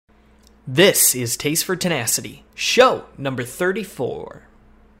This is Taste for Tenacity, show number 34.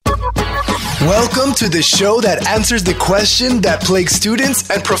 Welcome to the show that answers the question that plagues students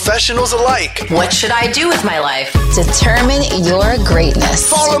and professionals alike. What should I do with my life? Determine your greatness.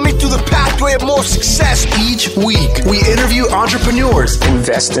 Follow me through the pathway of more success. Each week, we interview entrepreneurs.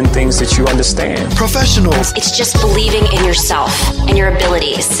 Invest in things that you understand. Professionals. It's just believing in yourself and your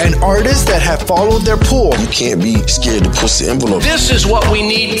abilities. And artists that have followed their pull. You can't be scared to push the envelope. This is what we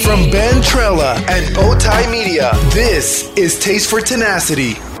need from Ben Trella and Otai Media. This is Taste for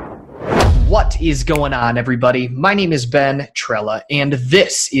Tenacity. What is going on, everybody? My name is Ben Trella, and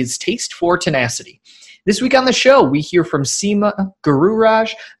this is Taste for Tenacity. This week on the show, we hear from Seema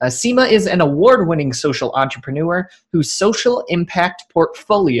Gururaj. Seema is an award-winning social entrepreneur whose social impact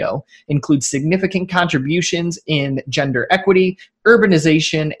portfolio includes significant contributions in gender equity,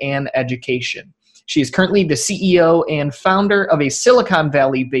 urbanization, and education. She is currently the CEO and founder of a Silicon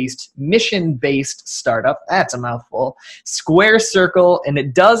Valley-based, mission-based startup, that's a mouthful, Square Circle, and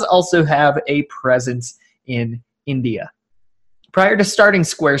it does also have a presence in India. Prior to starting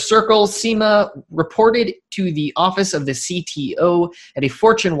Square Circle, Seema reported to the office of the CTO at a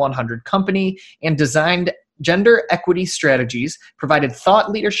Fortune 100 company and designed gender equity strategies, provided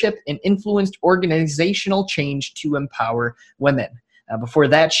thought leadership, and influenced organizational change to empower women. Before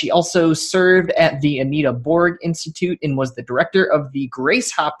that, she also served at the Anita Borg Institute and was the director of the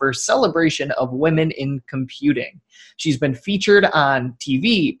Grace Hopper Celebration of Women in Computing. She's been featured on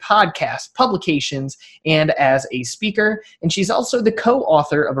TV, podcasts, publications, and as a speaker. And she's also the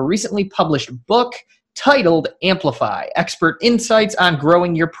co-author of a recently published book titled Amplify: Expert Insights on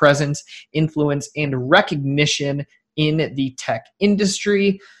Growing Your Presence, Influence, and Recognition in the Tech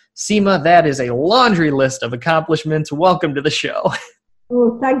Industry. Seema, that is a laundry list of accomplishments. Welcome to the show.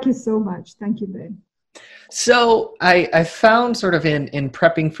 Oh, thank you so much. Thank you, Ben. So I found sort of in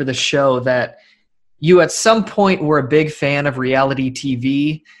prepping for the show that you at some point were a big fan of reality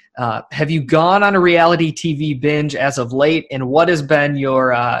TV. Have you gone on a reality TV binge as of late? And what has been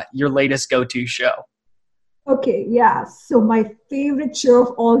your latest go-to show? Okay, yeah. So my favorite show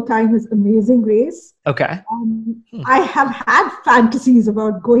of all time is Amazing Race. Okay. I have had fantasies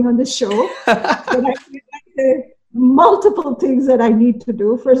about going on the show. But I feel like there are multiple things that I need to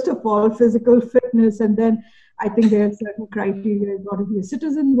do. First of all, physical fitness, and then I think there are certain criteria. You've got to be a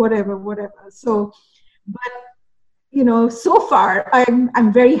citizen, whatever. So, but so far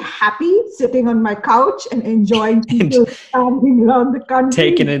I'm very happy sitting on my couch and enjoying people standing around the country,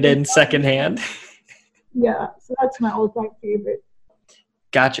 taking it in secondhand. Yeah, so that's my all-time favorite.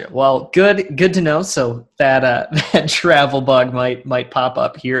 Gotcha. Well, good to know. So that that travel bug might pop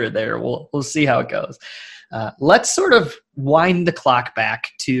up here or there. We'll see how it goes. Let's sort of wind the clock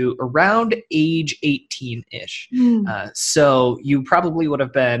back to around age 18-ish. So you probably would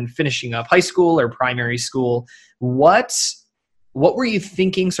have been finishing up high school or primary school. What were you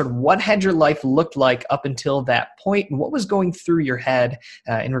thinking? Sort of what had your life looked like up until that point? And what was going through your head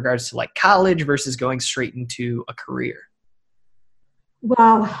in regards to like college versus going straight into a career?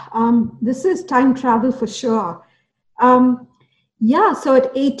 Wow. This is time travel for sure. So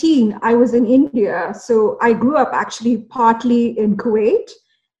at 18, I was in India. So I grew up actually partly in Kuwait,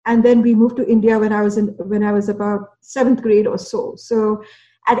 and then we moved to India when I was about 7th grade or so. So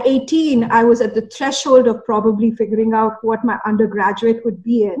at 18, I was at the threshold of probably figuring out what my undergraduate would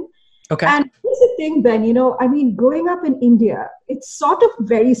be in. Okay. And here's the thing, Ben, growing up in India, it's sort of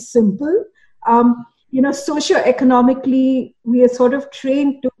very simple. Socioeconomically, we are sort of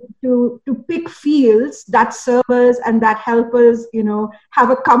trained to pick fields that serve us and that help us,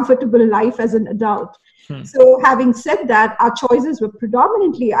 have a comfortable life as an adult. So having said that, our choices were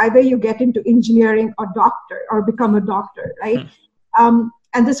predominantly either you get into engineering or become a doctor, right?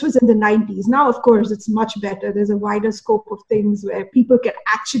 And this was in the 90s. Now, of course, it's much better. There's a wider scope of things where people can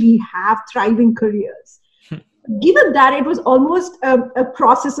actually have thriving careers. Given that, it was almost a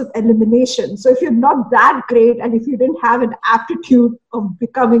process of elimination. So if you're not that great and if you didn't have an aptitude of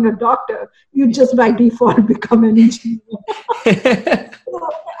becoming a doctor, you just by default become an engineer. So,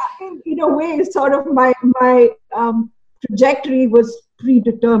 in a way, sort of my trajectory was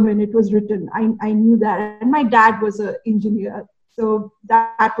predetermined. It was written. I knew that. And my dad was an engineer. So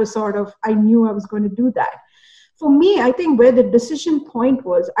that was sort of, I knew I was going to do that. For me, I think where the decision point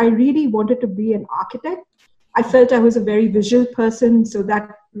was, I really wanted to be an architect. I felt I was a very visual person, so that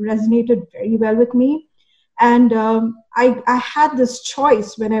resonated very well with me. And I had this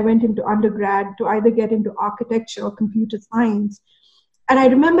choice when I went into undergrad to either get into architecture or computer science. And I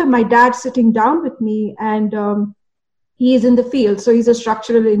remember my dad sitting down with me, and he is in the field. So he's a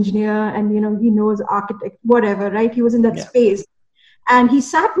structural engineer, and, he knows architect, whatever, right? He was in that space. And he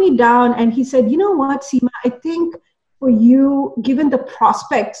sat me down and he said, you know what, Seema, I think for you, given the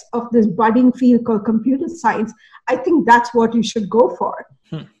prospects of this budding field called computer science, I think that's what you should go for.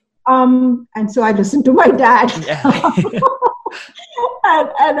 And so I listened to my dad. Yeah.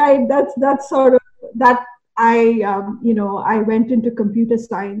 that's sort of that. I went into computer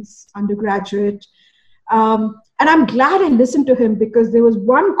science undergraduate. And I'm glad I listened to him, because there was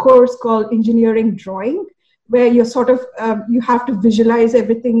one course called engineering drawing, where you're sort of, you have to visualize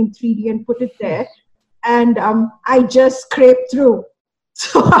everything in 3D and put it there. And I just scraped through.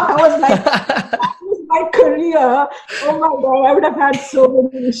 So I was like, that was my career. Oh my God, I would have had so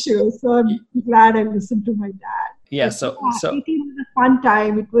many issues. So I'm glad I listened to my dad. Yeah, so 18 was a fun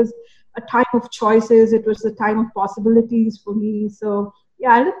time. It was a time of choices. It was a time of possibilities for me. So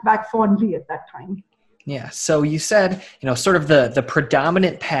yeah, I look back fondly at that time. Yeah. So you said, sort of the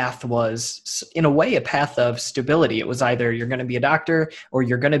predominant path was, in a way, a path of stability. It was either you're going to be a doctor or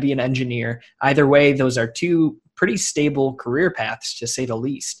you're going to be an engineer. Either way, those are two pretty stable career paths, to say the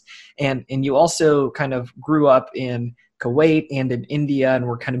least. And you also kind of grew up in Kuwait and in India and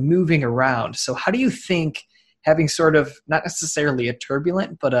were kind of moving around. So how do you think having sort of not necessarily a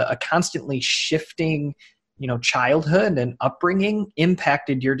turbulent, but a constantly shifting childhood and upbringing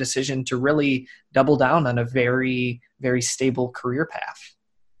impacted your decision to really double down on a very, very stable career path?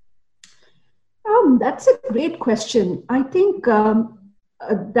 That's a great question. I think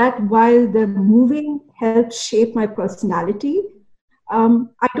that while the moving helped shape my personality,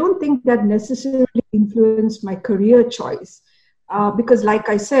 I don't think that necessarily influenced my career choice. Because like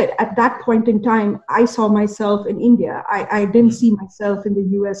I said, at that point in time, I saw myself in India. I didn't see myself in the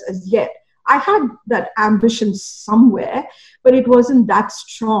US as yet. I had that ambition somewhere, but it wasn't that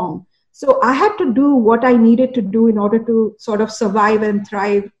strong. So I had to do what I needed to do in order to sort of survive and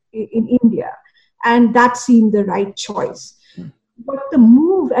thrive in India. And that seemed the right choice. What the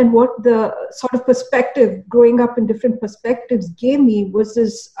move and what the sort of perspective, growing up in different perspectives, gave me was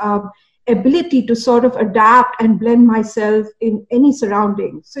this ability to sort of adapt and blend myself in any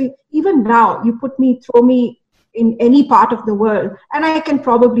surrounding. So even now, throw me in any part of the world, and I can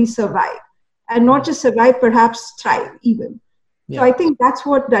probably survive. And not just survive, perhaps thrive even. Yeah. So I think that's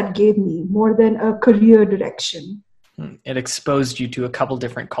what that gave me, more than a career direction. It exposed you to a couple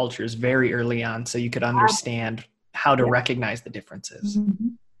different cultures very early on, so you could understand how to recognize the differences. Mm-hmm.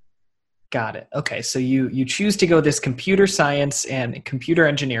 Got it. Okay, so you choose to go this computer science and computer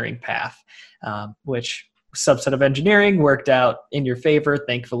engineering path, which subset of engineering worked out in your favor.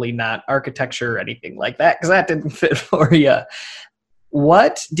 Thankfully, not architecture or anything like that, because that didn't fit for you.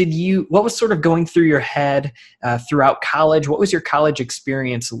 What was sort of going through your head throughout college? What was your college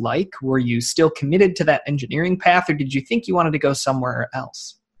experience like? Were you still committed to that engineering path, or did you think you wanted to go somewhere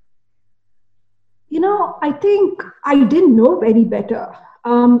else? I think I didn't know any better.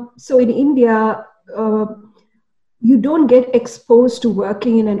 So in India, you don't get exposed to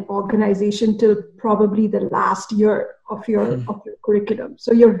working in an organization till probably the last year of your curriculum.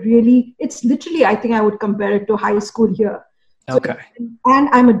 So it's literally, I think I would compare it to high school here. Okay. So, and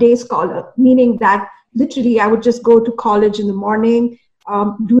I'm a day scholar, meaning that literally I would just go to college in the morning,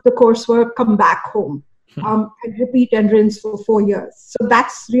 do the coursework, come back home, and repeat and rinse for 4 years. So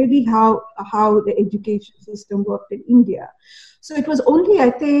that's really how the education system worked in India. So it was only, I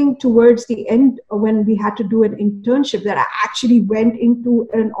think, towards the end when we had to do an internship that I actually went into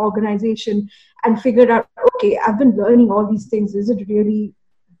an organization and figured out, okay, I've been learning all these things. Is it really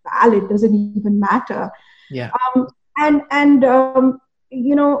valid? Does it even matter? Yeah.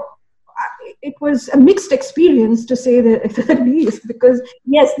 It was a mixed experience, to say the least, because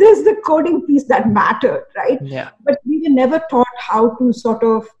yes, there's the coding piece that mattered, right? Yeah. But we were never taught how to sort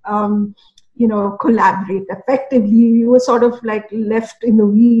of, collaborate effectively. You were sort of like left in the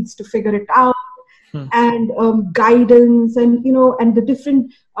weeds to figure it out, and guidance and the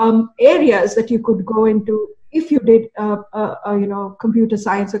different areas that you could go into if you did, computer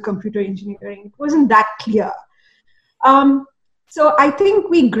science or computer engineering. It wasn't that clear. So I think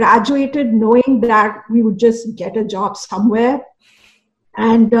we graduated knowing that we would just get a job somewhere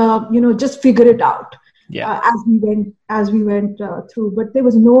and, just figure it out as we went through. But there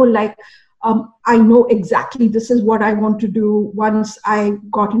was no I know exactly this is what I want to do once I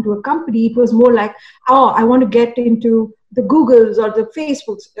got into a company. It was more like, I want to get into the Googles or the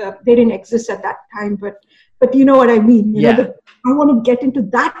Facebooks. They didn't exist at that time, but you know what I mean. I want to get into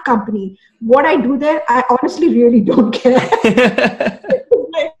that company. What I do there, I honestly really don't care.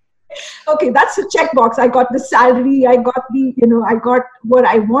 Okay, that's a checkbox. I got the salary. I got I got what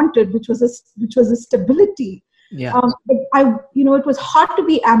I wanted, which was a stability. Yeah. But it was hard to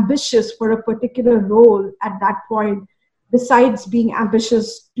be ambitious for a particular role at that point, besides being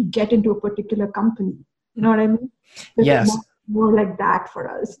ambitious to get into a particular company. You know what I mean? Yes. More like that for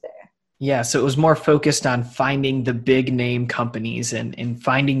us there. Yeah, so it was more focused on finding the big name companies and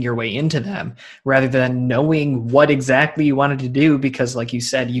finding your way into them rather than knowing what exactly you wanted to do, because like you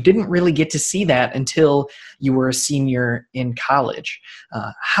said, you didn't really get to see that until you were a senior in college.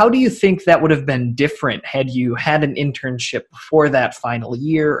 How do you think that would have been different had you had an internship before that final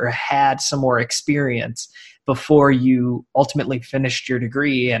year or had some more experience before you ultimately finished your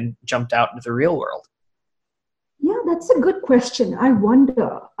degree and jumped out into the real world? Yeah, that's a good question. I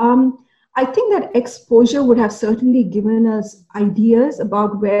wonder. I think that exposure would have certainly given us ideas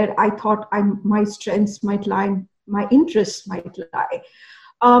about where I thought my strengths might lie, my interests might lie.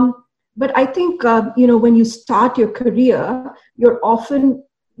 But I think, when you start your career, you're often,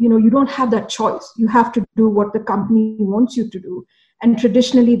 you don't have that choice. You have to do what the company wants you to do. And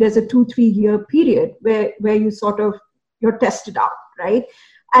traditionally, there's a 2-3 year period where you're tested out, right?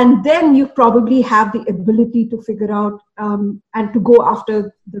 And then you probably have the ability to figure out and to go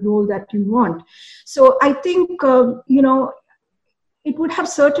after the role that you want. So I think, it would have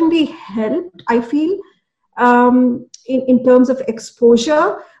certainly helped, I feel, in terms of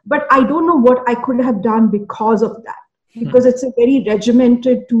exposure. But I don't know what I could have done because of that. Because it's a very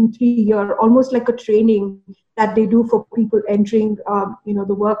regimented 2-3 year, almost like a training that they do for people entering,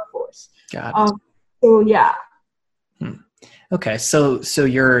 the workforce. Got it. So, yeah. Okay, so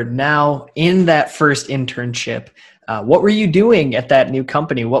you're now in that first internship. What were you doing at that new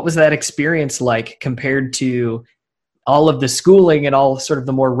company? What was that experience like compared to all of the schooling and all sort of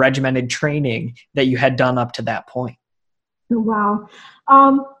the more regimented training that you had done up to that point? Wow.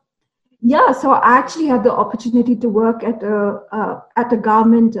 So I actually had the opportunity to work at a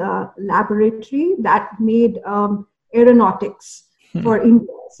government laboratory that made aeronautics for India.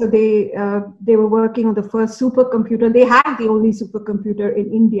 So they were working on the first supercomputer. They had the only supercomputer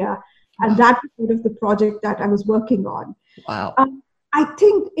in India, and that was sort of the project that I was working on. Wow. I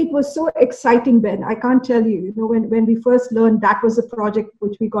think it was so exciting, Ben. I can't tell you. When we first learned that was a project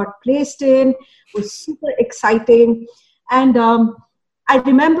which we got placed in, it was super exciting, and I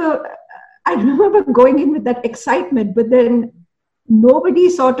remember going in with that excitement, but then nobody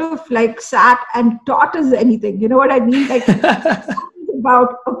sort of like sat and taught us anything. You know what I mean? Like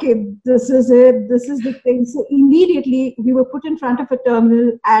about, okay, this is it, this is the thing. So immediately we were put in front of a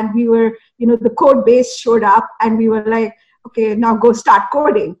terminal and we were, the code base showed up and we were like, okay, now go start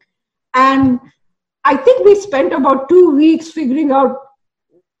coding. And I think we spent about 2 weeks figuring out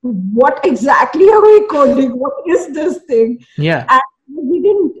what exactly are we coding? What is this thing? Yeah. And we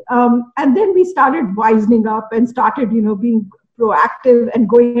didn't, and then we started wisening up and started, being proactive and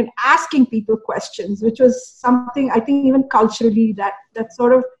going and asking people questions, which was something I think even culturally that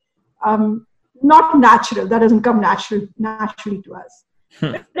sort of not natural. That doesn't come naturally to us.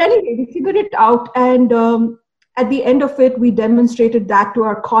 But anyway, we figured it out, and at the end of it, we demonstrated that to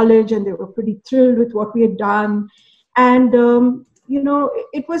our college, and they were pretty thrilled with what we had done. And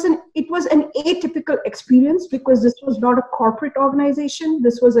it was an atypical experience because this was not a corporate organization.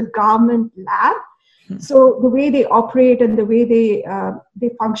 This was a government lab. So the way they operate and the way they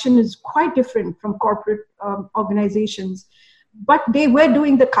function is quite different from corporate organizations. But they were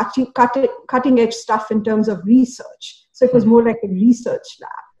doing the cutting edge stuff in terms of research. So it was more like a research lab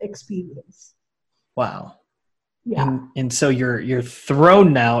experience. Wow. Yeah. And so you're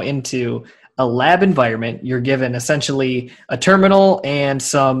thrown now into a lab environment. You're given essentially a terminal and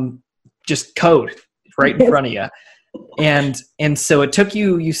some just code right in front of you. And so it took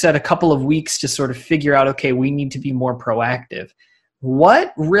you said a couple of weeks to sort of figure out, okay, we need to be more proactive.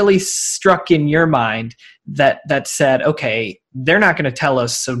 What really struck in your mind that said, okay, they're not going to tell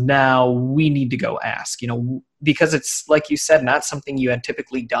us, so now we need to go ask, because it's, like you said, not something you had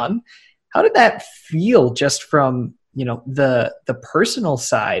typically done. How did that feel just from, the personal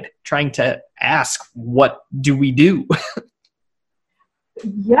side, trying to ask, what do we do?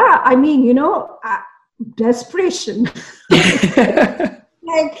 Yeah, I mean, desperation.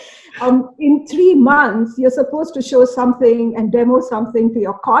 Like in 3 months, you're supposed to show something and demo something to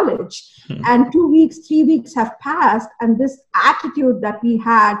your college. And 2 weeks, 3 weeks have passed. And this attitude that we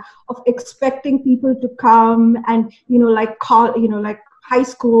had of expecting people to come and, like high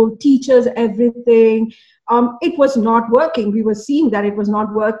school teachers, everything, it was not working. We were seeing that it was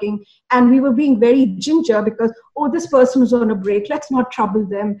not working. And we were being very ginger because, this person is on a break. Let's not trouble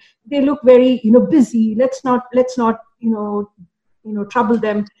them. They look very, busy. Let's not, trouble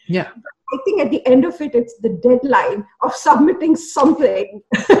them. Yeah. I think at the end of it, it's the deadline of submitting something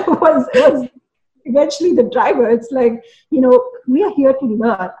was eventually the driver. It's like, we are here to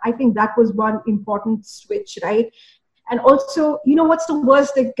learn. I think that was one important switch, right? And also, what's the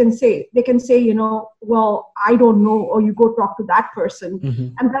worst they can say? They can say, well, I don't know, or you go talk to that person.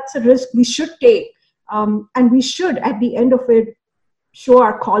 And that's a risk we should take. And we should, at the end of it, show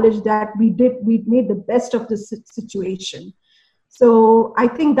our college that we made the best of this situation. So I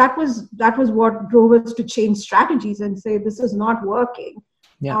think that was what drove us to change strategies and say, this is not working.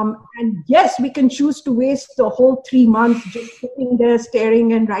 Yeah. And yes, we can choose to waste the whole 3 months just sitting there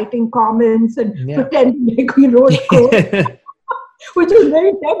staring and writing comments and pretending like we wrote code, which is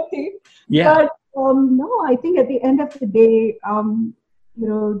very tempting. Yeah. But no, I think at the end of the day,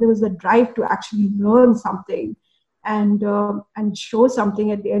 there was a drive to actually learn something and show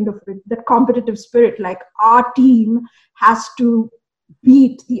something at the end of it. That competitive spirit, like our team has to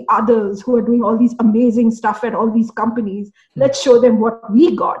beat the others who are doing all these amazing stuff at all these companies. Let's show them what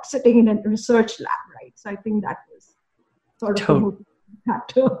we got sitting in a research lab, right? So I think that was sort of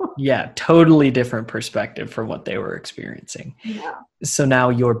yeah, totally different perspective from what they were experiencing. Yeah. So now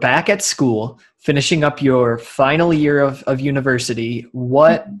you're back at school, finishing up your final year of university.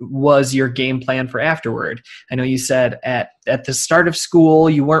 What was your game plan for afterward? I know you said at the start of school,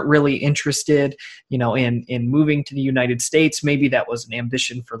 you weren't really interested, in moving to the United States. Maybe that was an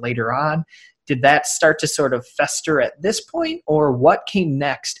ambition for later on. Did that start to sort of fester at this point, or what came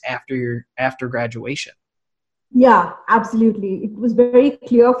next after graduation? Yeah, absolutely. It was very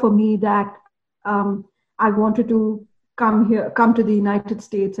clear for me that I wanted to come to the United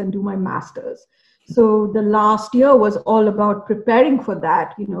States and do my master's. So the last year was all about preparing for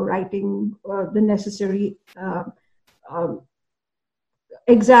that, writing the necessary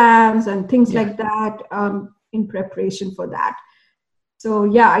exams and things like that in preparation for that. So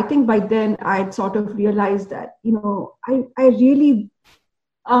yeah, I think by then I'd sort of realized that,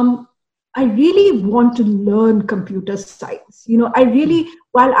 I really want to learn computer science.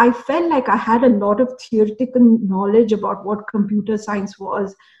 While I felt like I had a lot of theoretical knowledge about what computer science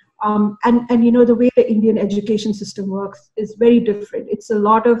was, and the way the Indian education system works is very different. It's a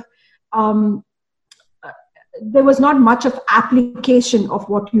lot of, there was not much of application of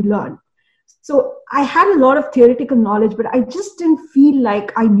what you learn. So I had a lot of theoretical knowledge, but I just didn't feel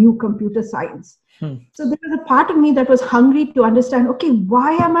like I knew computer science. So there was a part of me that was hungry to understand, okay,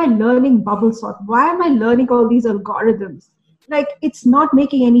 why am I learning bubble sort? Why am I learning all these algorithms? Like, it's not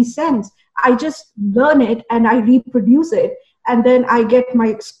making any sense. I just learn it and I reproduce it. And then I get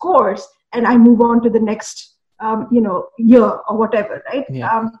my scores and I move on to the next, year or whatever, right?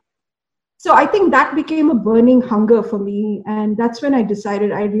 Yeah. So I think that became a burning hunger for me. And that's when I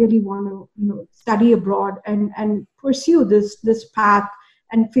decided I really want to, study abroad and pursue this path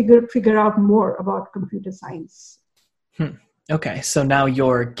and figure out more about computer science. Okay, so now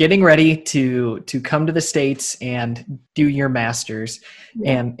you're getting ready to come to the States and do your master's.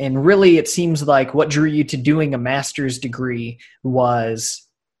 Yeah. And really it seems like what drew you to doing a master's degree was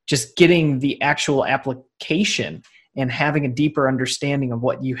just getting the actual application and having a deeper understanding of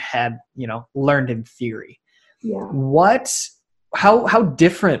what you had, learned in theory. Yeah. How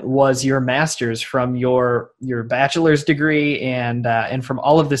different was your master's from your bachelor's degree and from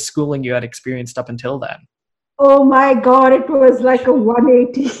all of the schooling you had experienced up until then? Oh my God, it was like a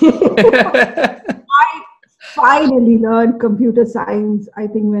 180. I finally learned computer science, I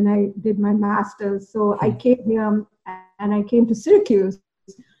think, when I did my master's. So I came here and I came to Syracuse.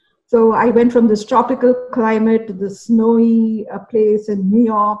 So I went from this tropical climate to the snowy place in New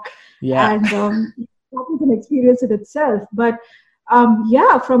York. Yeah. And that was an experience in itself. But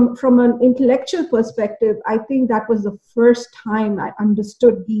from an intellectual perspective, I think that was the first time I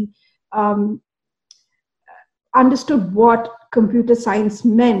understood understood what computer science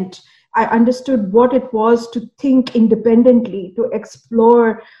meant. I understood what it was to think independently, to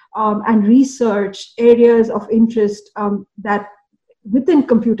explore and research areas of interest that within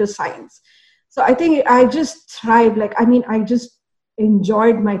computer science. So I think I just thrived. I just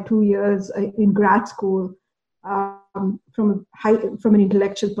enjoyed my 2 years in grad school from an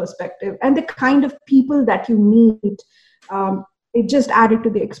intellectual perspective, and the kind of people that you meet. It just added to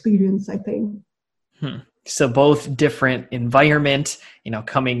the experience, I think. So both different environment,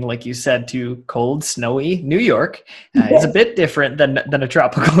 coming, like you said, to cold, snowy New York is a bit different than a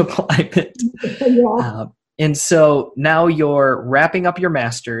tropical climate. Yeah. And so now you're wrapping up your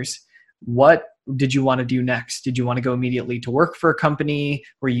master's. What did you want to do next? Did you want to go immediately to work for a company?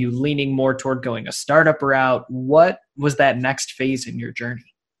 Were you leaning more toward going a startup route? What was that next phase in your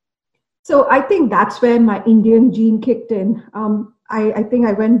journey? So I think that's when my Indian gene kicked in. I think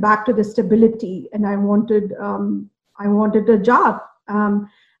I went back to the stability, and I wanted a job.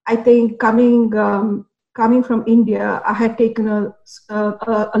 I think coming from India, I had taken a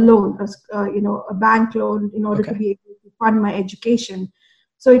loan, a bank loan, in order to be able fund my education.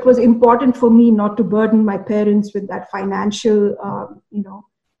 So it was important for me not to burden my parents with that financial,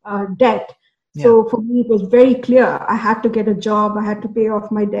 debt. Yeah. So for me, it was very clear. I had to get a job. I had to pay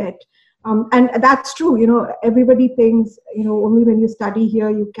off my debt. And that's true. Everybody thinks, only when you study here,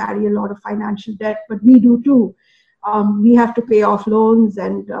 you carry a lot of financial debt, but we do too. We have to pay off loans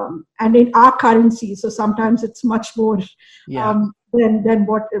and in our currency. So sometimes it's much more than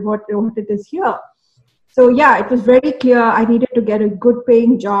what it is here. So yeah, it was very clear I needed to get a good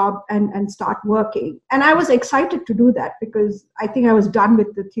paying job and start working. And I was excited to do that because I think I was done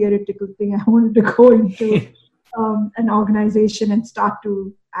with the theoretical thing. I wanted to go into an organization and start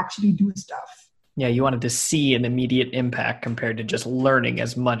to actually do stuff. Yeah, you wanted to see an immediate impact compared to just learning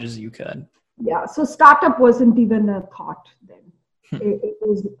as much as you could. Yeah, so startup wasn't even a thought then. It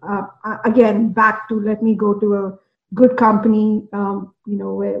was, again, back to let me go to a good company,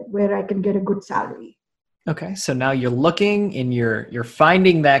 where I can get a good salary. Okay, so now you're looking and you're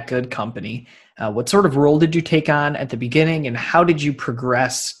finding that good company. What sort of role did you take on at the beginning, and how did you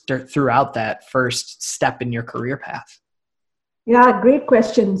progress throughout that first step in your career path? Yeah, great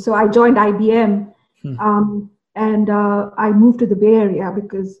question. So I joined IBM, and I moved to the Bay Area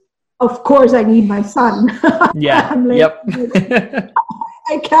because, of course, I need my son. Yeah. I'm like, yep.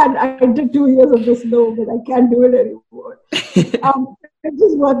 I did 2 years of this law, but I can't do it anymore. It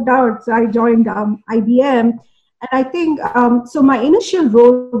just worked out. So I joined IBM. And I think, so my initial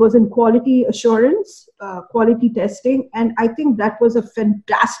role was in quality assurance, quality testing. And I think that was a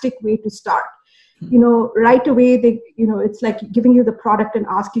fantastic way to start. Right away, it's like giving you the product and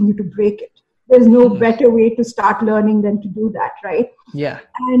asking you to break it. There's no better way to start learning than to do that, right? Yeah.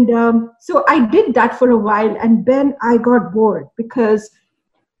 And so I did that for a while. And then I got bored because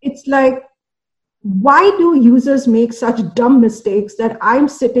it's like, why do users make such dumb mistakes that I'm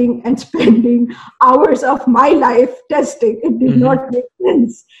sitting and spending hours of my life testing? It did not make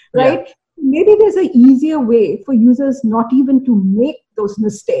sense, right? Yeah. Maybe there's an easier way for users not even to make those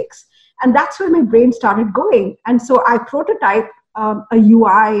mistakes. And that's where my brain started going. And so I prototyped a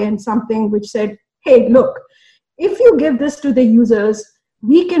UI and something which said, hey, look, if you give this to the users,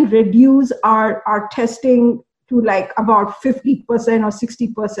 we can reduce our testing to like about 50% or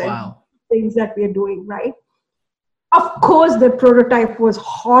 60%. Wow. Things that we are doing, right? Of course, the prototype was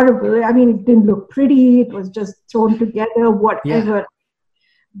horrible. I mean, it didn't look pretty. It was just thrown together, whatever. Yeah.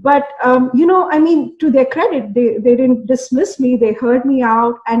 But, to their credit, they didn't dismiss me. They heard me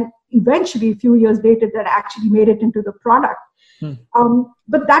out. And eventually, a few years later, that actually made it into the product.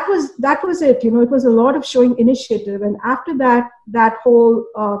 But that was it. It was a lot of showing initiative. And after that whole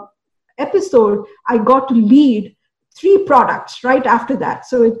episode, I got to lead 3 products right after that.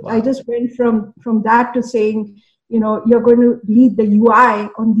 So wow. I just went from that to saying, you're going to lead the UI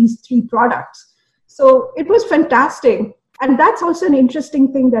on these 3 products. So it was fantastic. And that's also an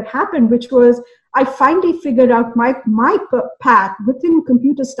interesting thing that happened, which was I finally figured out my path within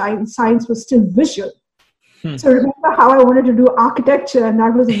computer science was still visual. So remember how I wanted to do architecture, and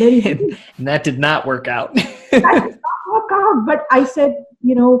that was very and that did not work out. That did not work out. But I said,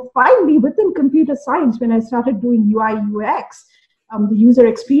 finally within computer science, when I started doing UI, UX, the user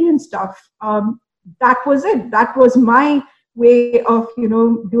experience stuff, that was it. That was my way of,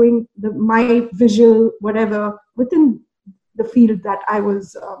 doing my visual, whatever, within the field that I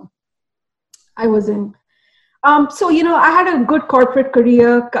was in. So, I had a good corporate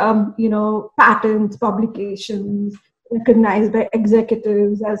career, patents, publications, recognized by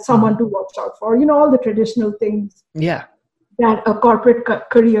executives as someone to watch out for, all the traditional things. Yeah. That a corporate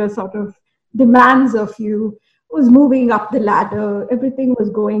career sort of demands of you. Was moving up the ladder. Everything was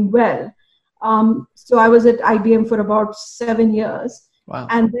going well. So I was at IBM for about 7 years. Wow.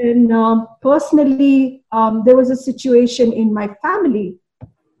 And then personally, there was a situation in my family.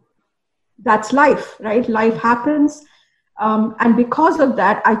 That's life, right? Life happens. And because of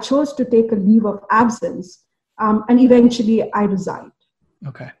that, I chose to take a leave of absence. And eventually I resigned.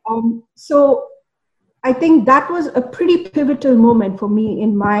 Okay. So I think that was a pretty pivotal moment for me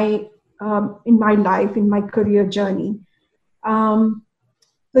in my life, in my career journey.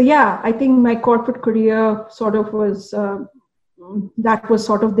 So yeah, I think my corporate career sort of was, that was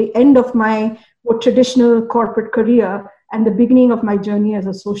sort of the end of my more traditional corporate career and the beginning of my journey as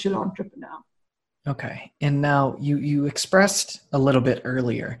a social entrepreneur. Okay. And now you expressed a little bit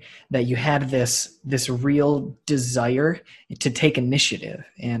earlier that you had this real desire to take initiative.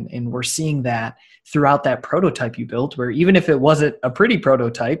 And we're seeing that throughout that prototype you built, where even if it wasn't a pretty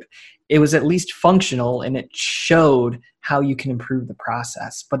prototype, it was at least functional and it showed how you can improve the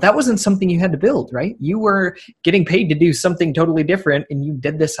process. But that wasn't something you had to build, right? You were getting paid to do something totally different and you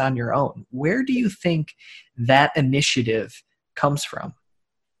did this on your own. Where do you think that initiative comes from?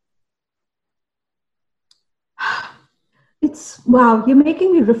 Wow, you're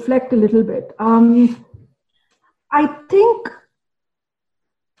making me reflect a little bit. I think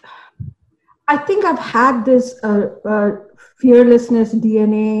I've had this fearlessness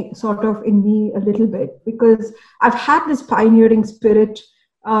DNA sort of in me a little bit, because I've had this pioneering spirit.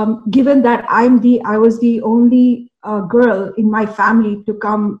 Given that I was the only girl in my family to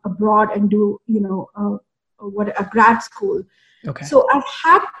come abroad and do a grad school. Okay. So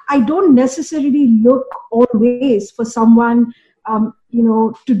I don't necessarily look always for someone to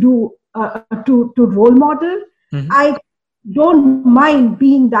do to role model. Mm-hmm. I don't mind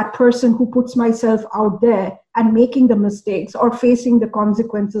being that person who puts myself out there and making the mistakes or facing the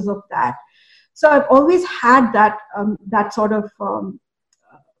consequences of that. So I've always had that sort of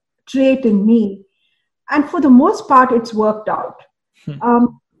trait in me, and for the most part, it's worked out.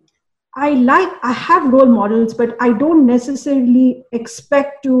 I have role models, but I don't necessarily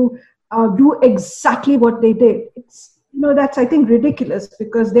expect to do exactly what they did. That's, I think, ridiculous,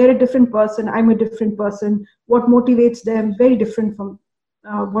 because they're a different person. I'm a different person. What motivates them very different from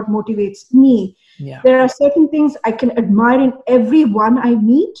what motivates me. Yeah. There are certain things I can admire in everyone I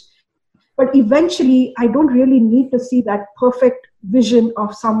meet, but eventually I don't really need to see that perfect vision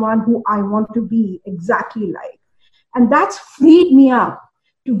of someone who I want to be exactly like. And that's freed me up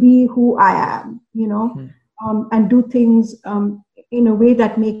to be who I am, and do things in a way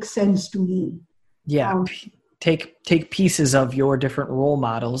that makes sense to me. Yeah. Take pieces of your different role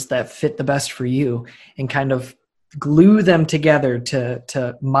models that fit the best for you and kind of glue them together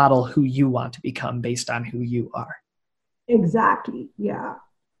to model who you want to become based on who you are. Exactly. Yeah.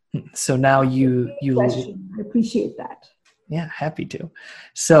 So now you I appreciate that. Yeah, happy to.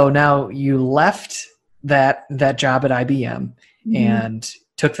 So now you left that job at IBM and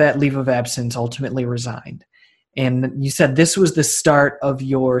took that leave of absence, ultimately resigned. And you said this was the start of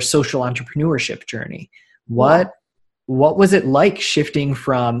your social entrepreneurship journey. What was it like shifting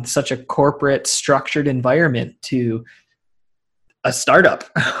from such a corporate structured environment to a startup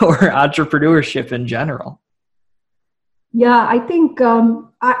or entrepreneurship in general? Yeah, I think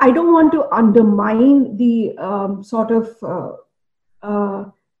I don't want to undermine the sort of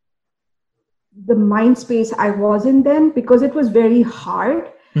the mind space I was in then, because it was very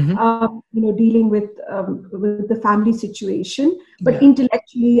hard, dealing with the family situation. But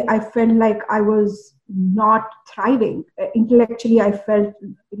intellectually, I felt like I was not thriving. Intellectually, I felt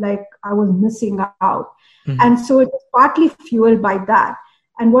like I was missing out. And so it was partly fueled by that.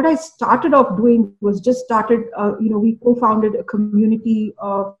 And what I started off doing was we co-founded a community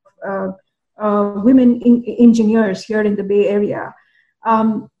of women engineers here in the Bay Area.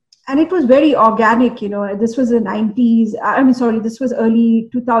 And it was very organic, this was the 90s. This was early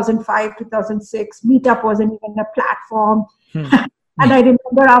 2005, 2006. Meetup wasn't even a platform. And I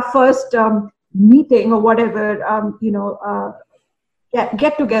remember our first meeting or whatever,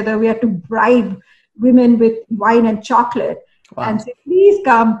 get together. We had to bribe women with wine and chocolate. Wow. And say, please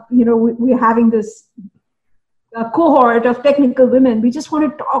come, we're having this cohort of technical women. We just want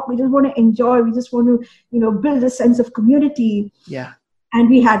to talk. We just want to enjoy. We just want to, build a sense of community. Yeah. And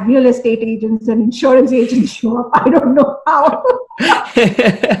we had real estate agents and insurance agents show up. I don't know how.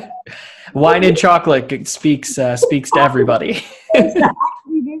 Wine and chocolate speaks to everybody.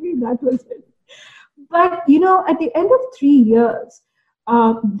 Exactly. Maybe that was it. But, at the end of 3 years,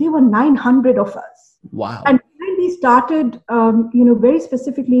 there were 900 of us. Wow. And when we started, very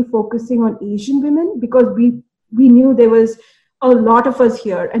specifically focusing on Asian women, because we knew there was a lot of us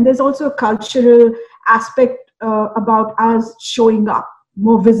here. And there's also a cultural aspect about us showing up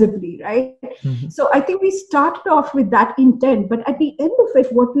more visibly, right? So I think we started off with that intent. But at the end of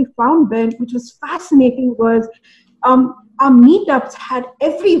it, what we found, Ben, which was fascinating, was our meetups had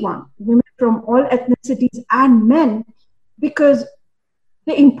everyone, women from all ethnicities and men, because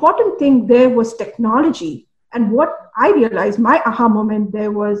the important thing there was technology. And what I realized, my aha moment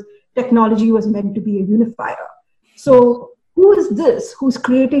there was technology was meant to be a unifier. So who is this who's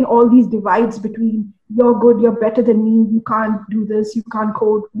creating all these divides between you're good, you're better than me, you can't do this, you can't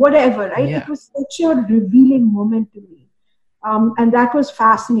code, whatever, right? Yeah. It was such a revealing moment to me. And that was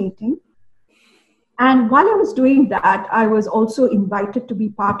fascinating. And while I was doing that, I was also invited to be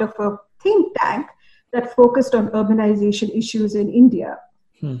part of a think tank that focused on urbanization issues in India.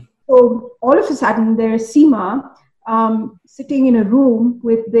 So all of a sudden, there's Seema sitting in a room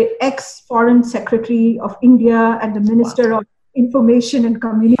with the ex-Foreign Secretary of India and the Minister of Information and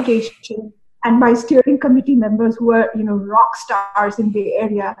Communication, and my steering committee members who are, rock stars in the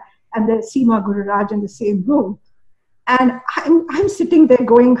area, and the Seema Gururaj in the same room. And I'm sitting there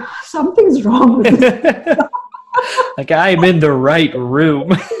going, something's wrong with this. Like, I'm in the right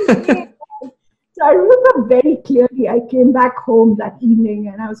room. So I remember very clearly, I came back home that evening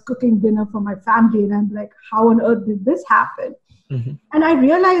and I was cooking dinner for my family. And I'm like, how on earth did this happen? Mm-hmm. And I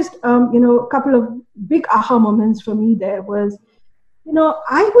realized, a couple of big aha moments for me there was,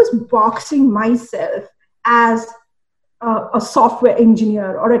 I was boxing myself as a software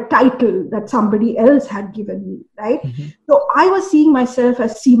engineer or a title that somebody else had given me, right? Mm-hmm. So I was seeing myself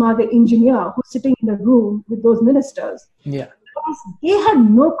as Seema, the engineer who's sitting in a room with those ministers. Yeah. Because they had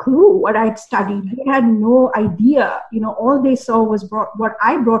no clue what I'd studied. They had no idea. All they saw was what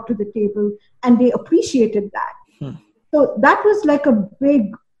I brought to the table, and they appreciated that. So that was like a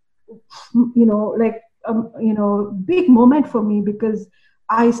big, big moment for me, because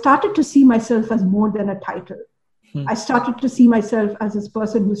I started to see myself as more than a title. I started to see myself as this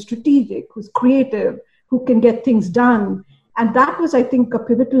person who's strategic, who's creative, who can get things done. And that was, I think, a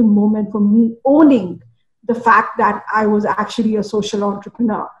pivotal moment for me, owning the fact that I was actually a social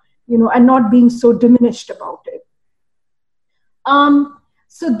entrepreneur, and not being so diminished about it.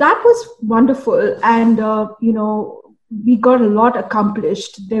 So that was wonderful. And, we got a lot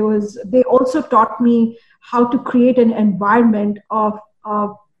accomplished. They also taught me how to create an environment of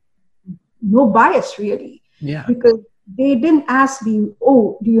no bias, really. Yeah. Because they didn't ask me,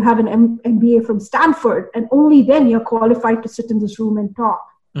 oh, do you have an MBA from Stanford? And only then you're qualified to sit in this room and talk.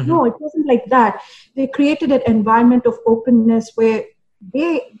 Mm-hmm. No, it wasn't like that. They created an environment of openness where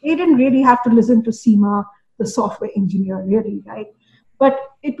they didn't really have to listen to Seema, the software engineer, really, right? But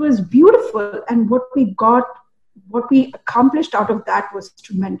it was beautiful. And what we accomplished out of that was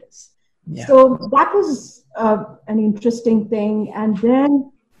tremendous. Yeah. So that was an interesting thing. And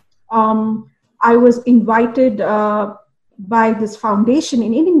then I was invited by this foundation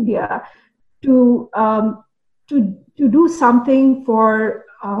in India to do something for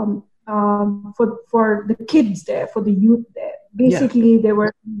the kids there, for the youth there. Basically, They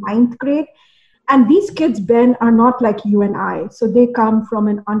were in 9th grade. And these kids, Ben, are not like you and I. So they come from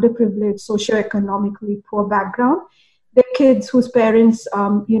an underprivileged, socioeconomically poor background. They're kids whose parents,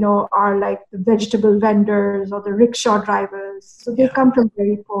 are like the vegetable vendors or the rickshaw drivers. So they come from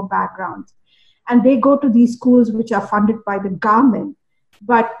very poor backgrounds. And they go to these schools which are funded by the government,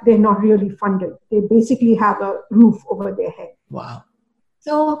 but they're not really funded. They basically have a roof over their head. Wow.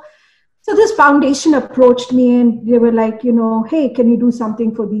 So this foundation approached me and they were like, hey, can you do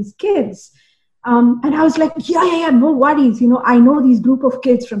something for these kids? And I was like, yeah, no worries. I know these group of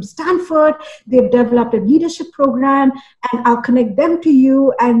kids from Stanford. They've developed a leadership program, and I'll connect them to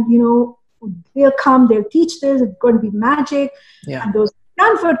you. And, they'll come, they'll teach this. It's going to be magic. Yeah. And those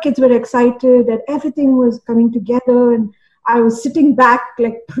Stanford kids were excited that everything was coming together. And I was sitting back,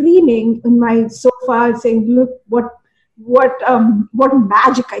 like preening in my sofa, saying, look, what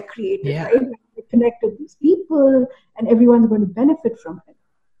magic I created. Yeah. Right? I connected these people, and everyone's going to benefit from it.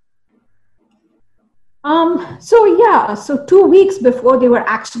 So 2 weeks before they were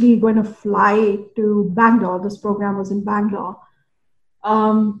actually going to fly to Bangalore, this program was in Bangalore,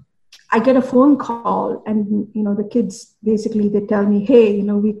 I get a phone call and, the kids, basically they tell me, hey,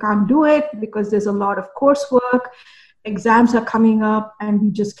 we can't do it because there's a lot of coursework, exams are coming up, and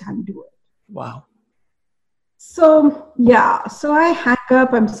we just can't do it. Wow. So I hang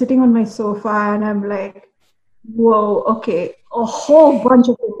up, I'm sitting on my sofa and I'm like, whoa, okay, a whole bunch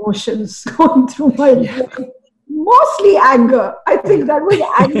of emotions going through my brain. Mostly anger. I think that was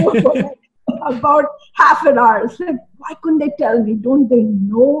anger for like about half an hour. It's like, why couldn't they tell me? Don't they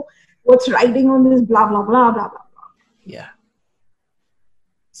know what's writing on this? Blah, blah, blah, blah, blah, blah. Yeah.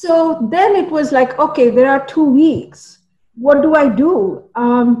 So then it was like, okay, there are 2 weeks. What do I do?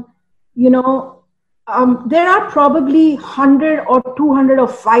 There are probably 100 or 200 or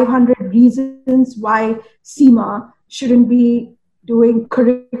 500 reasons why Seema shouldn't be doing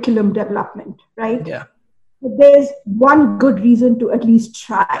curriculum development, right? Yeah. But there's one good reason to at least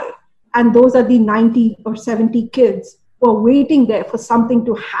try. And those are the 90 or 70 kids who are waiting there for something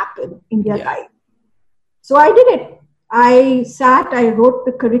to happen in their life. So I did it. I wrote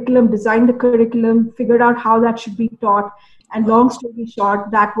the curriculum, designed the curriculum, figured out how that should be taught. And long story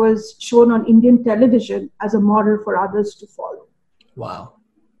short, that was shown on Indian television as a model for others to follow. Wow.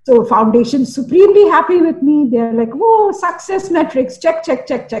 So foundation supremely happy with me. They're like, whoa, success metrics, check,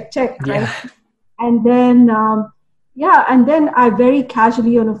 right? Yeah. And then, and then I very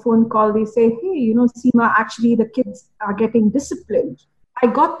casually on a phone call, they say, hey, Seema, actually the kids are getting disciplined. I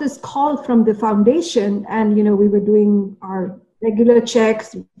got this call from the foundation and, we were doing our regular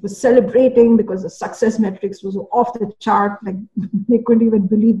checks, was celebrating because the success metrics was off the chart. Like they couldn't even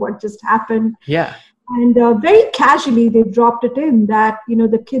believe what just happened. Yeah. And very casually, they dropped it in that,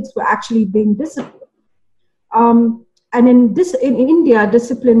 the kids were actually being disciplined. And in India,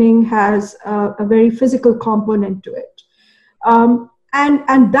 disciplining has a very physical component to it.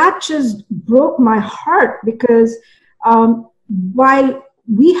 And that just broke my heart because while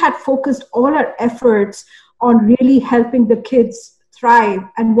we had focused all our efforts on really helping the kids thrive,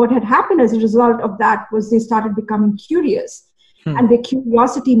 and what had happened as a result of that was they started becoming curious. And their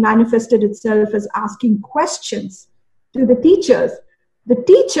curiosity manifested itself as asking questions to the teachers. The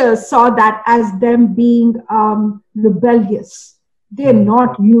teachers saw that as them being rebellious. They're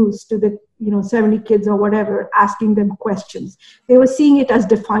not used to the 70 kids or whatever asking them questions. They were seeing it as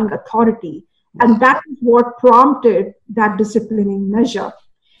defying authority. And that is what prompted that disciplining measure.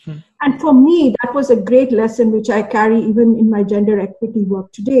 And for me, that was a great lesson which I carry even in my gender equity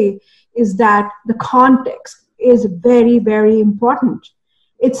work today, is that the context is very, very important.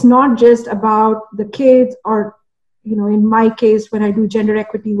 It's not just about the kids or, in my case, when I do gender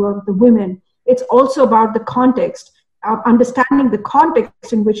equity work, the women. It's also about the context, understanding the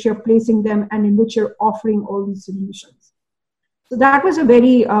context in which you're placing them and in which you're offering all these solutions. So that was a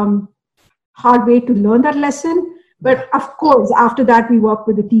very hard way to learn that lesson. But of course, after that, we worked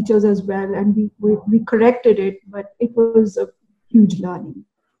with the teachers as well, and we corrected it, but it was a huge learning.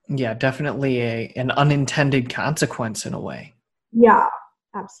 Yeah, definitely an unintended consequence in a way. Yeah,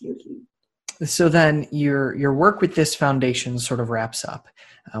 absolutely. So then your work with this foundation sort of wraps up.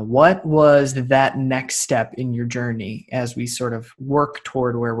 What was that next step in your journey as we sort of work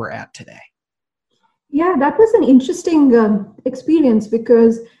toward where we're at today? Yeah, that was an interesting experience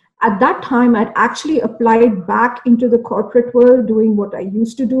because at that time I'd actually applied back into the corporate world doing what I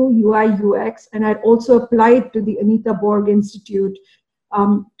used to do, UI, UX, and I'd also applied to the Anita Borg Institute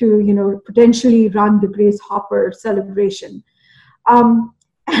to potentially run the Grace Hopper celebration, and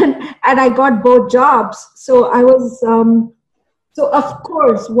I got both jobs. So I was so of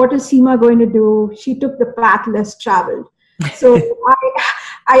course, what is Seema going to do? She took the path less traveled. So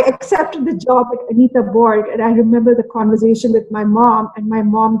I accepted the job at Anita Borg, and I remember the conversation with my mom, and my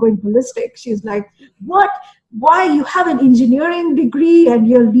mom going ballistic. She's like, "What? Why you have an engineering degree and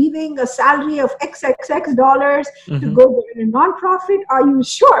you're leaving a salary of XXX dollars to go to a nonprofit? Are you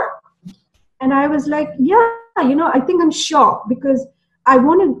sure?" And I was like, "Yeah, I think I'm sure because I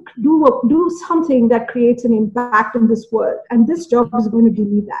want to do something that creates an impact in this world, and this job is going to give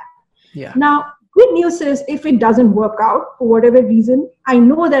me that." Yeah. Now, good news is if it doesn't work out for whatever reason, I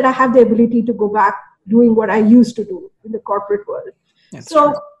know that I have the ability to go back doing what I used to do in the corporate world. That's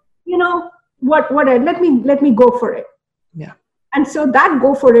so, true. Let me go for it. Yeah. And so that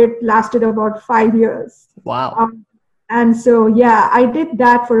go for it lasted about 5 years. Wow. And so, yeah, I did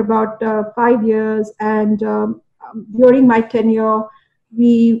that for about 5 years. And during my tenure,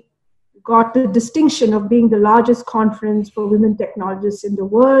 we got the distinction of being the largest conference for women technologists in the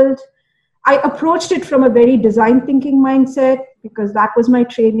world. I approached it from a very design thinking mindset because that was my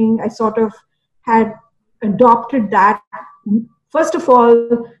training. I sort of had adopted that. First of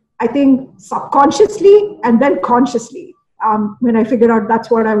all, I think subconsciously and then consciously when I figured out that's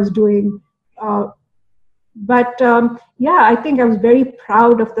what I was doing. I think I was very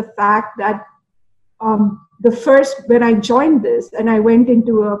proud of the fact that when I joined this and I went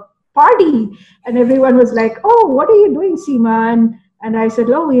into a party and everyone was like, "Oh, what are you doing, Seema?" And I said,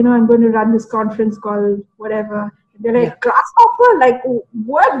 "Oh, I'm going to run this conference called whatever." And they're like, "Grasshopper? Like,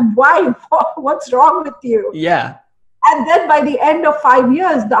 what? Why? What's wrong with you?" Yeah. And then by the end of 5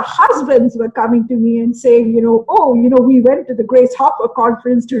 years, the husbands were coming to me and saying, we went to the Grace Hopper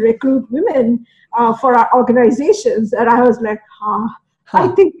conference to recruit women for our organizations. And I was like, I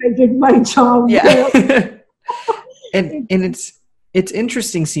think I did my job. Yeah. and it's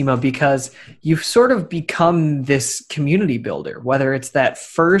interesting, Seema, because you've sort of become this community builder, whether it's that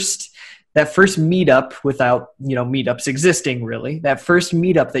first meetup without, meetups existing really, that first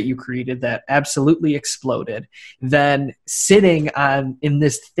meetup that you created that absolutely exploded, then sitting in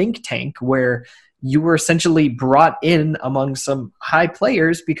this think tank where you were essentially brought in among some high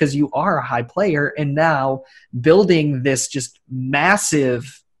players because you are a high player, and now building this just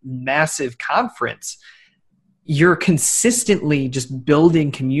massive conference. You're consistently just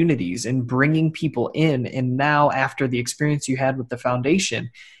building communities and bringing people in. And now after the experience you had with the foundation,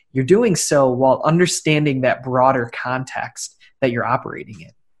 you're doing so while understanding that broader context that you're operating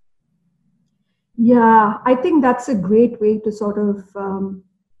in. Yeah, I think that's a great way to sort of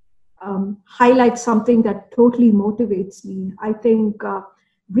highlight something that totally motivates me. I think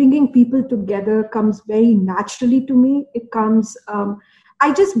bringing people together comes very naturally to me. It comes,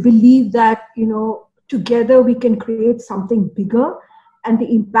 I just believe that, together we can create something bigger. and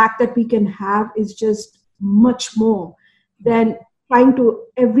the impact that we can have is just much more than trying to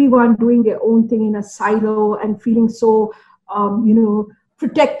everyone doing their own thing in a silo and feeling so,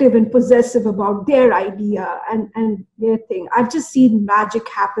 protective and possessive about their idea and their thing. I've just seen magic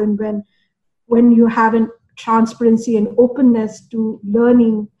happen when you have a transparency and openness to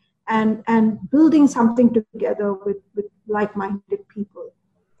learning and building something together with like-minded people.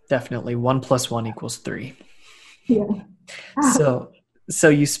 Definitely. 1 + 1 = 3. Yeah. So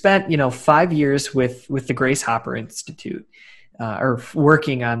you spent, 5 years with the Grace Hopper Institute, or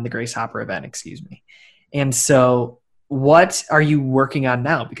working on the Grace Hopper event, excuse me. And so what are you working on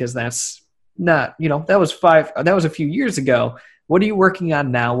now? Because that's not, that was a few years ago. What are you working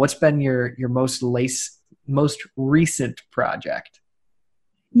on now? What's been your most recent project?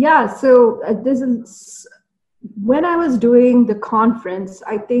 Yeah, so this is when I was doing the conference.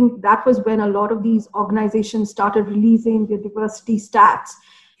 I think that was when a lot of these organizations started releasing their diversity stats,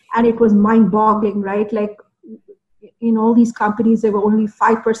 and it was mind-boggling, right? Like in all these companies, there were only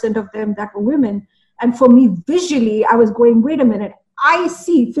 5% of them that were women. And for me, visually, I was going, wait a minute, I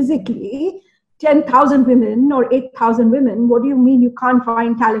see physically 10,000 women or 8,000 women. What do you mean you can't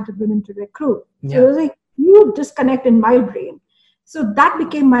find talented women to recruit? Yeah. So it was like, huge disconnect in my brain. So that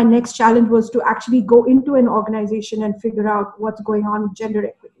became my next challenge, was to actually go into an organization and figure out what's going on with gender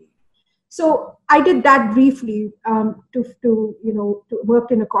equity. So I did that briefly to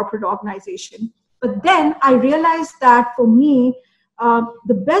work in a corporate organization. But then I realized that for me,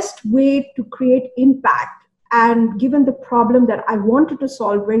 the best way to create impact, and given the problem that I wanted to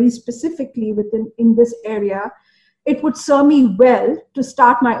solve very specifically in this area, it would serve me well to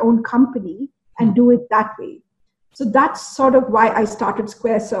start my own company and do it that way. So that's sort of why I started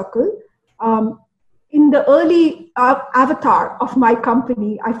Square Circle. In the early avatar of my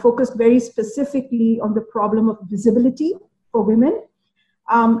company, I focused very specifically on the problem of visibility for women.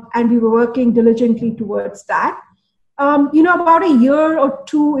 And we were working diligently towards that. About a year or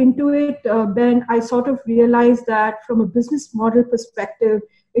two into it, Ben, I sort of realized that from a business model perspective,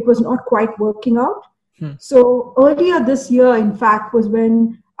 it was not quite working out. So earlier this year, in fact, was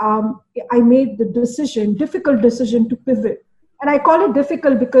when I made the difficult decision to pivot. And I call it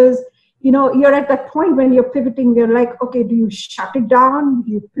difficult because, you're at that point when you're pivoting, you're like, okay, do you shut it down?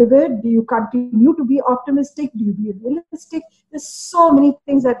 Do you pivot? Do you continue to be optimistic? Do you be realistic? There's so many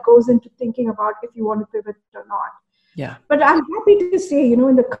things that goes into thinking about if you want to pivot or not. Yeah. But I'm happy to say,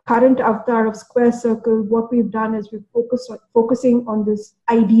 in the current avatar of Square Circle, what we've done is we've focusing on this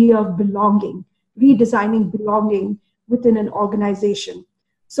idea of belonging, redesigning belonging within an organization.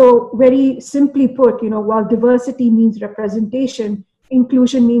 So very simply put, while diversity means representation,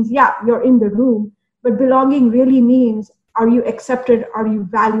 inclusion means, you're in the room, but belonging really means, are you accepted, are you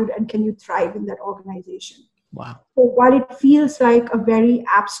valued, and can you thrive in that organization? Wow. So while it feels like a very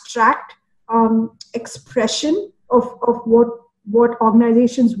abstract expression of what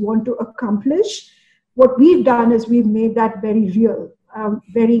organizations want to accomplish, what we've done is we've made that very real,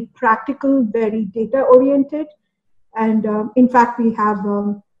 very practical, very data-oriented. And in fact, we have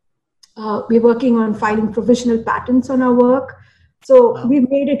we're working on filing provisional patents on our work. So we've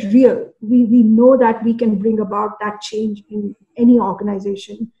made it real. We know that we can bring about that change in any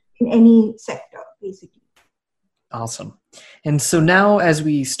organization, in any sector, basically. Awesome. And so now as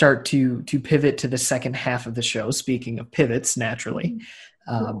we start to pivot to the second half of the show, speaking of pivots, naturally,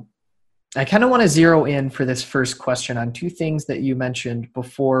 I kind of want to zero in for this first question on two things that you mentioned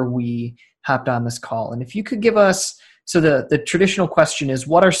before we hopped on this call. And if you could give us, so the traditional question is,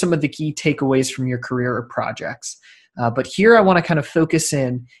 what are some of the key takeaways from your career or projects? But here I want to kind of focus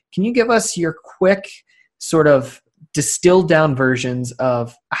in. Can you give us your quick sort of distilled down versions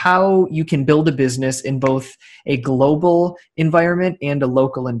of how you can build a business in both a global environment and a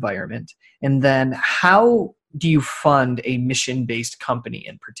local environment? And then how do you fund a mission-based company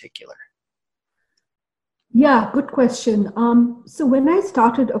in particular? Yeah, good question. So when I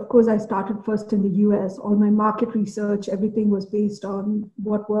started, of course, I started first in the US. All my market research, everything was based on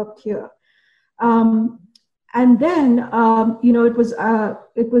what worked here. And then,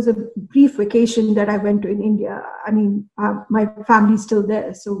 it was a brief vacation that I went to in India. I mean, my family's still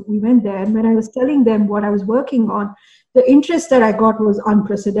there. So we went there. And when I was telling them what I was working on, the interest that I got was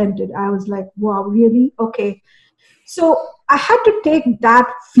unprecedented. I was like, wow, really? Okay. So I had to take that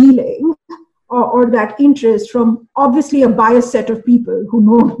feeling or that interest from obviously a biased set of people who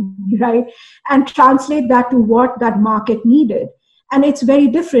know me, right? And translate that to what that market needed. And it's very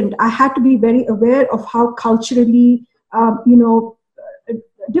different. I had to be very aware of how culturally,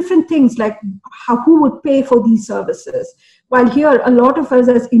 different things like who would pay for these services, while here a lot of us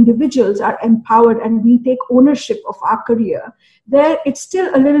as individuals are empowered and we take ownership of our career, there it's still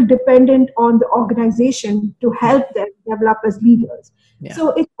a little dependent on the organization to help them develop as leaders. Yeah. So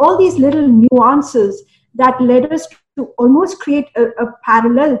it's all these little nuances that led us to almost create a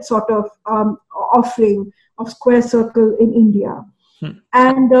parallel sort of offering of Square Circle in India.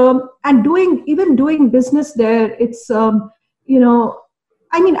 And doing business there, it's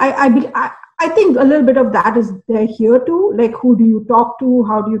I think a little bit of that is there here too. Like, who do you talk to?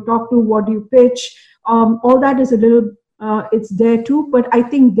 How do you talk to? What do you pitch? All that is a little, it's there too. But I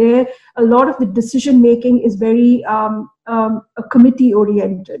think there, a lot of the decision making is very committee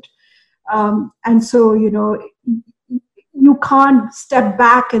oriented. And so, you can't step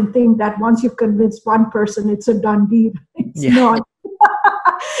back and think that once you've convinced one person, it's a done deal. It's not.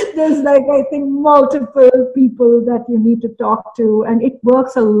 There's I think multiple people that you need to talk to, and it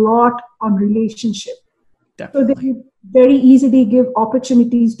works a lot on relationship. Definitely. So they very easily give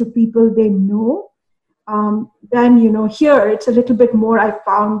opportunities to people they know. Then, here it's a little bit more, I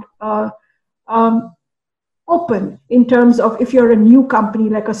found, open in terms of if you're a new company,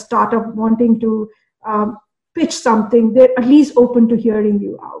 like a startup wanting to pitch something, they're at least open to hearing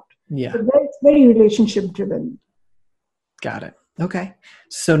you out. Yeah. So it's very relationship driven. Got it. Okay.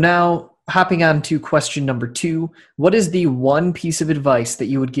 So now hopping on to question number 2, what is the one piece of advice that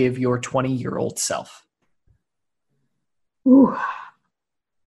you would give your 20-year-old self? Ooh.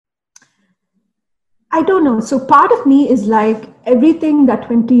 I don't know. So part of me is like everything that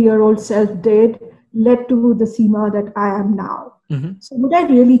 20-year-old self did led to the Seema that I am now. Mm-hmm. So would I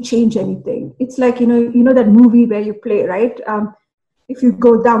really change anything? It's like, you know that movie where you play, right? If you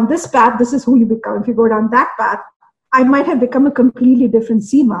go down this path, this is who you become. If you go down that path, I might have become a completely different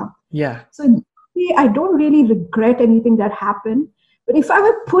Seema. Yeah. So I don't really regret anything that happened. But if I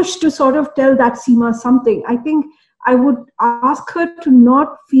were pushed to sort of tell that Seema something, I think I would ask her to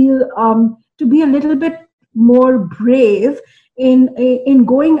not feel, to be a little bit more brave in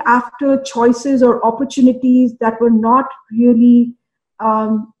going after choices or opportunities that were not really,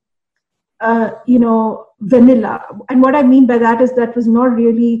 vanilla. And what I mean by that is that was not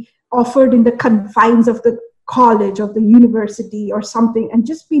really offered in the confines of the college, of the university or something, and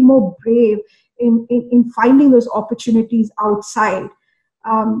just be more brave in finding those opportunities outside,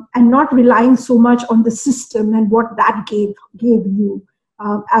 and not relying so much on the system and what that gave you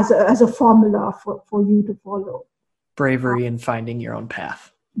as a formula for you to follow. Bravery in finding your own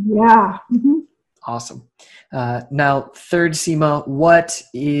path. Yeah. Mm-hmm. Awesome. Now, third, Seema, what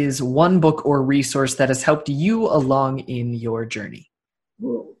is one book or resource that has helped you along in your journey?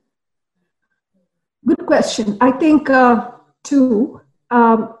 Whoa. Good question. I think two.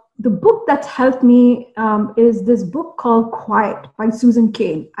 The book that's helped me is this book called Quiet by Susan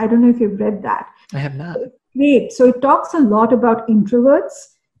Cain. I don't know if you've read that. I have not. Great. So it talks a lot about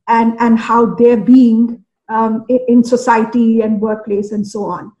introverts and how they're being in society and workplace and so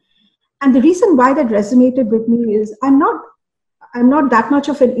on. And the reason why that resonated with me is I'm not that much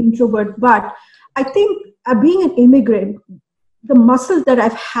of an introvert, but I think being an immigrant, the muscle that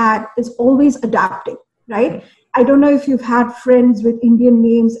I've had is always adapting, right? I don't know if you've had friends with Indian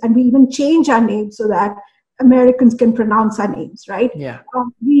names, and we even change our names so that Americans can pronounce our names, right? Yeah.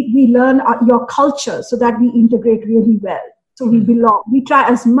 We learn your culture so that we integrate really well. So we belong. We try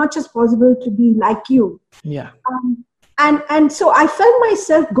as much as possible to be like you. Yeah. And so I felt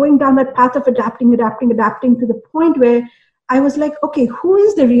myself going down that path of adapting to the point where I was like, okay, who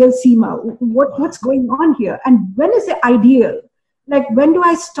is the real Seema? What's going on here? And when is the ideal? Like, when do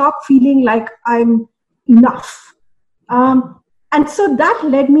I stop feeling like I'm enough? And so that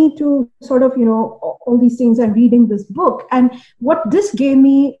led me to sort of, all these things and reading this book. And what this gave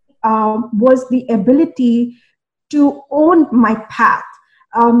me was the ability to own my path.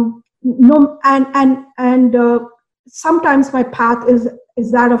 Sometimes my path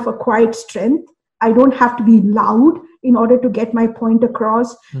is that of a quiet strength. I don't have to be loud in order to get my point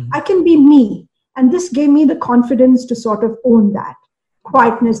across. Mm-hmm. I can be me. And this gave me the confidence to sort of own that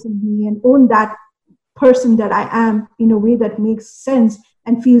quietness in me and own that person that I am in a way that makes sense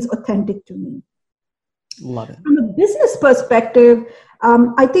and feels authentic to me. Love it. From a business perspective,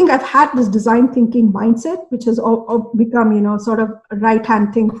 I think I've had this design thinking mindset, which has become, sort of a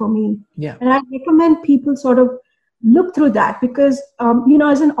right-hand thing for me. Yeah. And I recommend people sort of look through that because,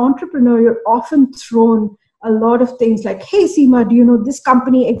 as an entrepreneur, you're often thrown a lot of things like, hey, Seema, do you know this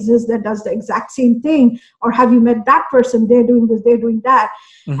company exists that does the exact same thing? Or have you met that person? They're doing this, they're doing that.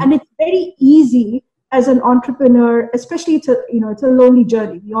 Mm-hmm. And it's very easy as an entrepreneur, especially it's a lonely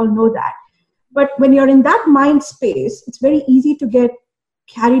journey. We all know that. But when you're in that mind space, it's very easy to get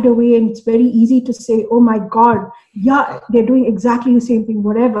carried away, and it's very easy to say, oh my God, yeah, they're doing exactly the same thing,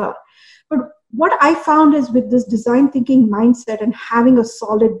 whatever. But what I found is with this design thinking mindset and having a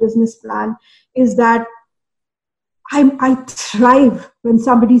solid business plan is that I thrive when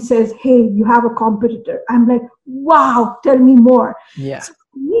somebody says, hey, you have a competitor. I'm like, wow, tell me more. Yeah. So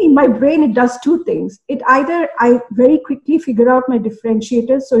for me, in my brain, it does two things. It either I very quickly figure out my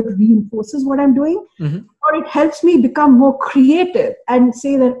differentiators, so it reinforces what I'm doing, or it helps me become more creative and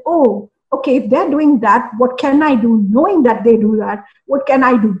say that, oh, okay, if they're doing that, what can I do? Knowing that they do that, what can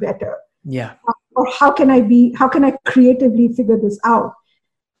I do better? Yeah. Or how can I creatively figure this out?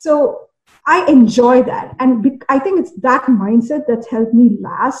 So I enjoy that. And I think it's that mindset that's helped me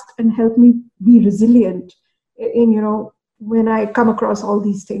last and helped me be resilient in, when I come across all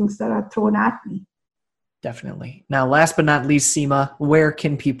these things that are thrown at me. Definitely. Now, last but not least, Seema, where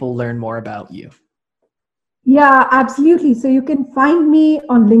can people learn more about you? Yeah, absolutely. So you can find me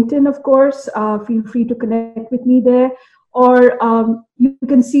on LinkedIn, of course. Feel free to connect with me there. Or you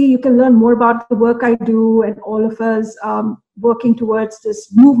can learn more about the work I do and all of us working towards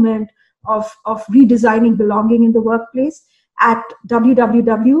this movement of redesigning belonging in the workplace at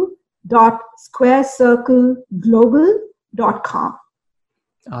www.squarecircleglobal.com.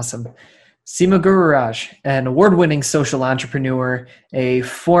 Awesome. Seema Gururaj, an award-winning social entrepreneur, a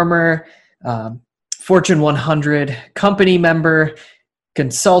former Fortune 100 company member,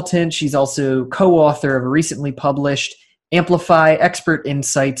 consultant. She's also co-author of a recently published Amplify Expert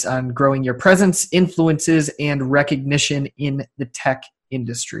Insights on Growing Your Presence, Influences, and Recognition in the Tech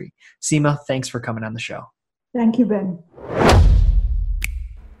Industry. Seema, thanks for coming on the show. Thank you, Ben.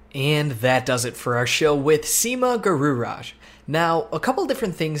 And that does it for our show with Seema Gururaj. Now, a couple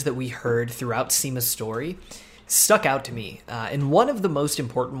different things that we heard throughout Seema's story stuck out to me, and one of the most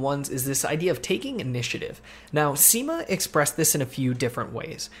important ones is this idea of taking initiative. Now, Seema expressed this in a few different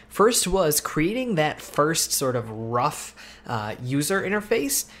ways. First was creating that first sort of rough user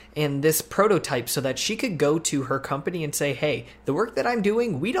interface and this prototype so that she could go to her company and say, hey, the work that I'm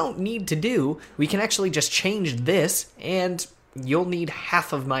doing, we don't need to do. We can actually just change this, and you'll need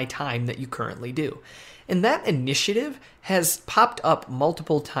half of my time that you currently do. And that initiative has popped up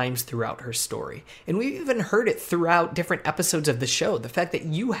multiple times throughout her story. And we've even heard it throughout different episodes of the show. The fact that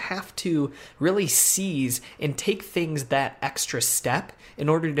you have to really seize and take things that extra step in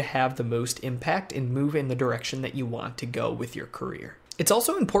order to have the most impact and move in the direction that you want to go with your career. It's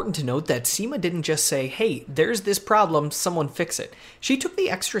also important to note that Seema didn't just say, hey, there's this problem, someone fix it. She took the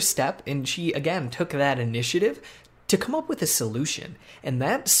extra step and she, again, took that initiative to come up with a solution, and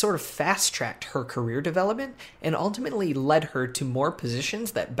that sort of fast-tracked her career development and ultimately led her to more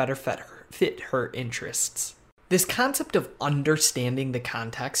positions that better fit her interests. This concept of understanding the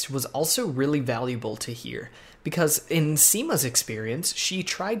context was also really valuable to hear, because in Seema's experience, she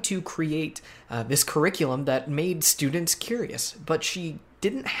tried to create this curriculum that made students curious, but she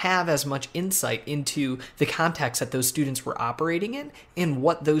didn't have as much insight into the context that those students were operating in and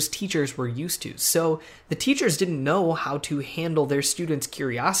what those teachers were used to. So the teachers didn't know how to handle their students'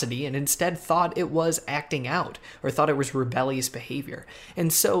 curiosity and instead thought it was acting out or thought it was rebellious behavior.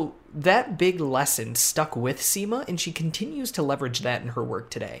 And so that big lesson stuck with Seema, and she continues to leverage that in her work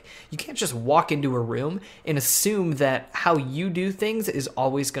today. You can't just walk into a room and assume that how you do things is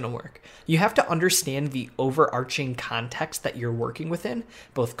always going to work. You have to understand the overarching context that you're working within,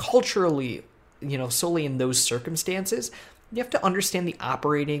 both culturally, solely in those circumstances. You have to understand the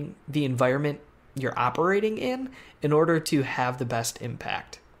environment you're operating in order to have the best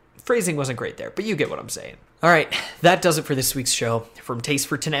impact. Phrasing wasn't great there, but you get what I'm saying. All right, that does it for this week's show. From Taste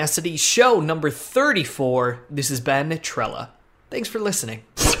for Tenacity, show number 34, this is Ben Trella. Thanks for listening.